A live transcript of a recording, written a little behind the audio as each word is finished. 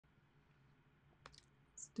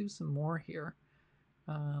do some more here.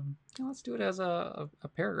 Let's do it as a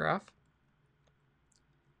paragraph.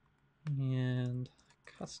 And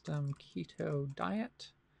custom keto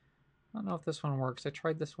diet. I don't know if this one works. I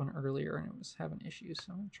tried this one earlier and it was having issues,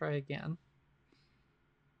 so I'm going to try again.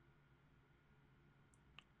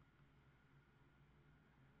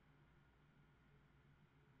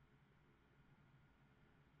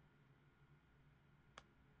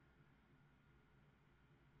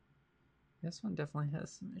 This one definitely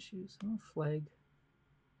has some issues. I'm going to flag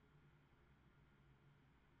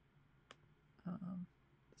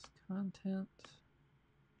this content.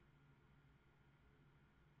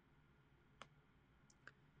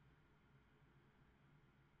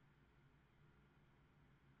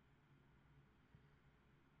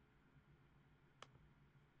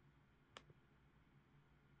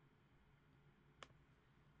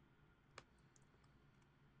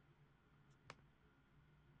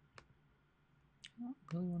 I don't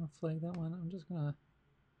really want to flag that one. I'm just going to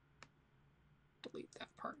delete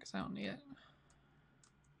that part because I don't need it.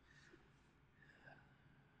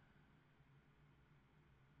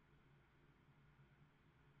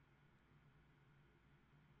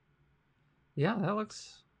 Yeah, that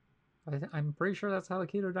looks... I'm pretty sure that's how the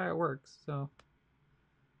keto diet works. So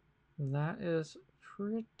that is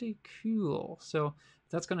pretty cool. So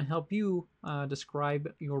if that's going to help you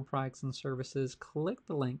describe your products and services, click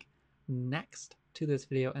the link next to this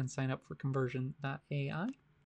video and sign up for conversion.ai.